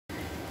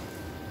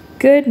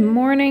Good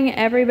morning,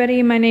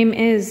 everybody. My name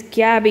is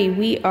Gabby.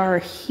 We are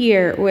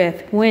here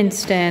with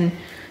Winston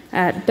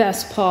at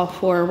Best Paw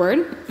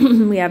Forward.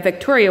 We have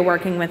Victoria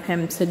working with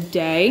him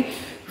today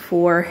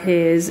for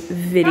his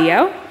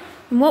video.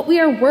 And what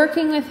we are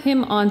working with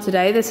him on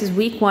today, this is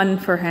week 1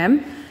 for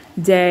him,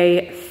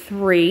 day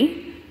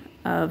 3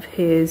 of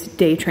his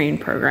day train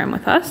program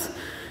with us.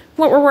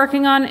 What we're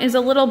working on is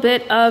a little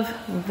bit of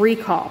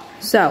recall.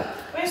 So,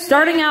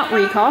 starting out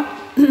recall,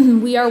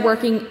 we are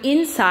working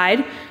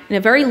inside in a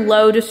very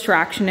low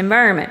distraction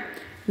environment.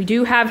 We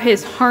do have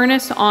his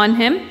harness on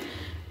him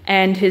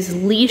and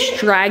his leash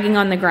dragging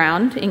on the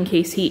ground in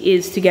case he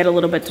is to get a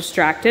little bit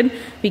distracted.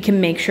 We can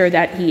make sure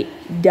that he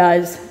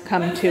does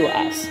come to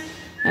us.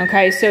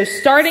 Okay, so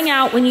starting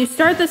out, when you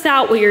start this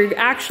out, what you're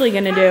actually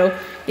gonna do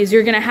is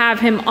you're gonna have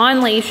him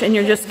on leash and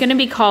you're just gonna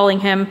be calling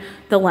him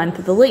the length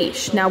of the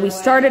leash. Now we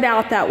started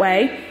out that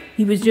way.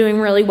 He was doing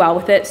really well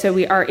with it, so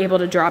we are able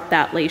to drop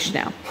that leash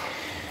now.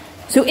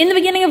 So in the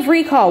beginning of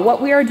recall,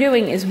 what we are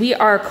doing is we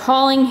are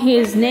calling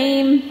his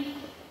name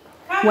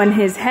when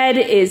his head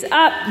is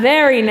up.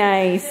 Very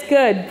nice.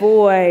 Good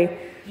boy.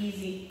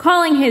 Easy.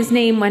 Calling his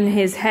name when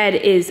his head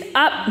is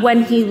up.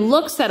 When he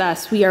looks at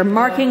us, we are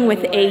marking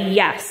with a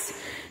yes.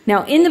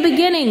 Now in the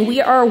beginning, we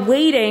are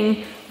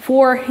waiting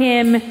for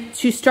him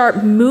to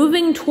start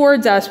moving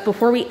towards us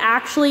before we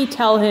actually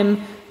tell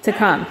him to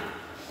come.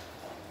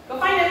 Go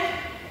find it.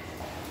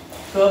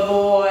 Good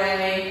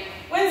boy.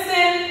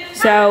 Winston.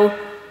 So,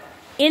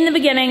 in the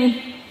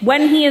beginning,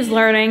 when he is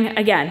learning,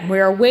 again, we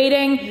are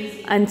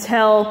waiting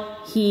until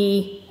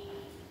he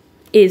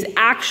is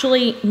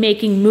actually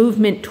making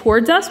movement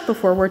towards us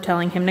before we're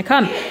telling him to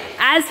come.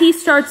 As he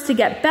starts to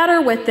get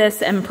better with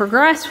this and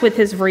progress with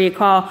his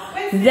recall,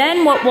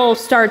 then what we'll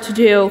start to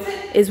do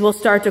is we'll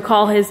start to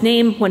call his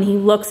name. When he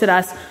looks at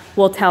us,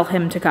 we'll tell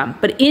him to come.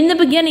 But in the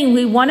beginning,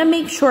 we want to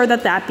make sure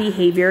that that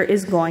behavior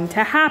is going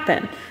to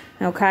happen,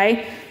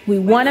 okay? We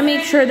want to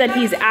make sure that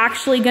he's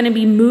actually going to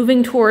be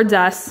moving towards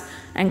us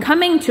and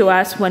coming to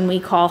us when we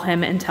call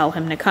him and tell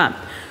him to come.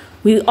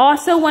 We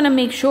also want to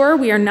make sure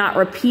we are not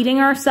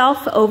repeating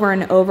ourselves over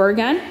and over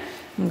again.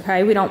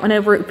 Okay, we don't want to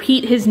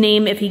repeat his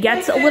name. If he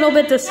gets a little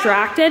bit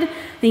distracted and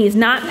he's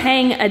not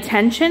paying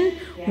attention,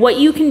 what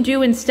you can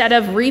do instead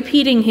of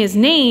repeating his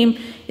name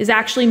is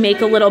actually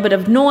make a little bit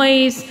of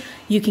noise.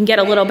 You can get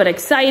a little bit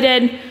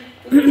excited.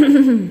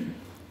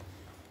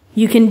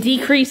 You can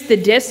decrease the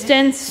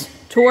distance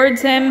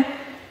towards him.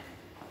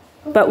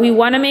 But we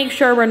want to make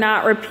sure we're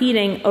not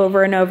repeating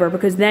over and over,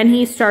 because then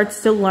he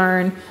starts to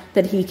learn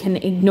that he can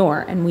ignore,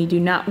 and we do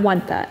not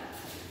want that.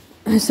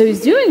 So he's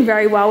doing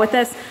very well with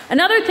this.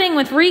 Another thing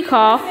with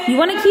recall, you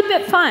want to keep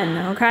it fun,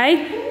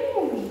 okay?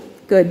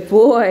 Good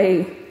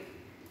boy.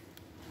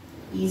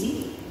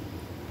 Easy.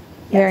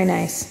 Yes. Very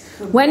nice.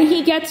 When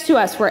he gets to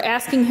us, we're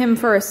asking him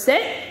for a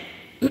sit.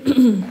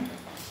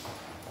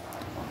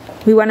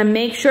 We want to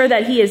make sure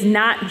that he is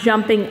not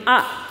jumping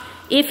up.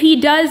 If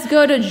he does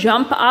go to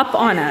jump up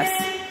on us,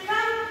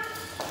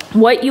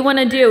 what you want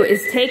to do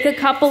is take a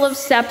couple of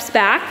steps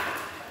back,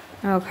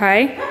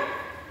 okay?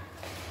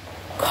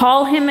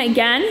 Call him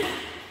again,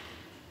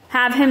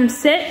 have him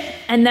sit,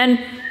 and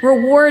then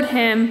reward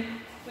him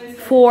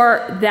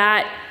for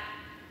that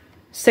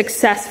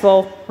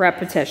successful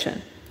repetition,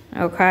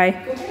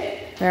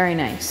 okay? Very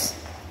nice.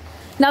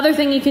 Another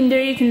thing you can do,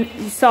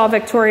 you saw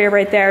Victoria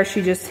right there.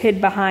 She just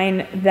hid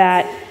behind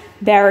that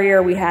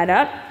barrier we had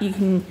up. You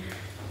can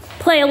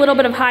play a little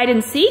bit of hide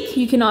and seek.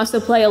 You can also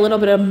play a little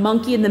bit of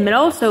monkey in the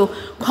middle, so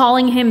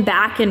calling him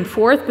back and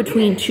forth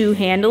between two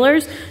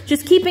handlers.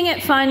 Just keeping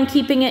it fun,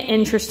 keeping it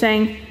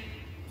interesting.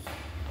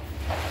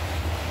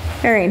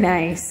 Very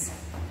nice.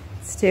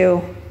 Let's do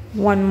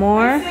one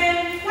more.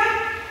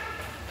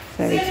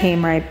 So he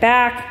came right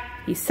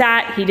back. He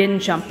sat, he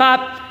didn't jump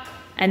up,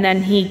 and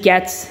then he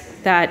gets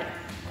that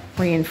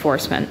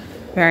reinforcement.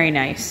 Very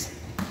nice.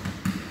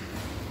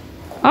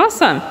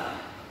 Awesome.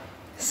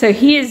 So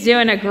he is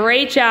doing a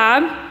great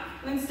job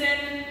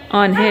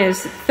on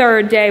his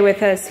 3rd day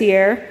with us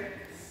here.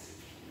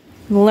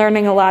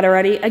 Learning a lot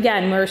already.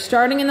 Again, we're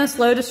starting in this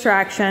low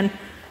distraction,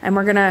 and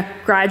we're gonna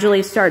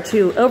gradually start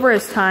to, over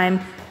his time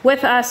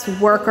with us,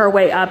 work our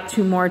way up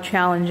to more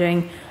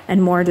challenging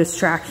and more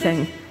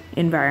distracting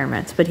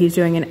environments. But he's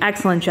doing an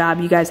excellent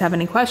job. You guys have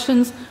any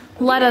questions,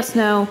 let us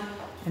know,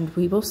 and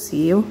we will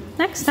see you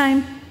next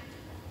time.